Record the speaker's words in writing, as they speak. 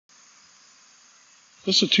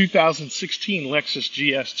This is a 2016 Lexus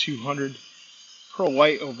GS 200, pearl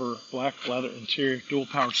white over black leather interior, dual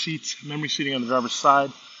power seats, memory seating on the driver's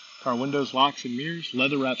side, power windows, locks and mirrors,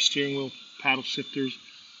 leather wrapped steering wheel, paddle shifters,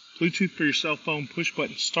 Bluetooth for your cell phone, push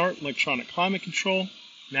button start, electronic climate control,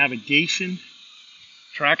 navigation,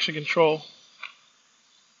 traction control,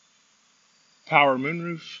 power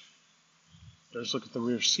moonroof. There's a look at the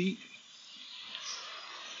rear seat.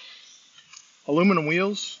 Aluminum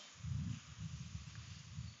wheels.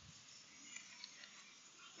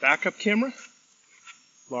 Backup camera.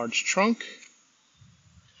 Large trunk.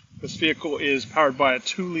 This vehicle is powered by a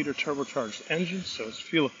 2-liter turbocharged engine, so it's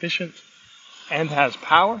fuel efficient and has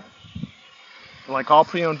power. And like all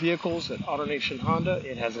pre-owned vehicles at AutoNation Honda,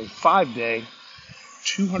 it has a 5-day,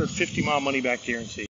 250-mile money-back guarantee.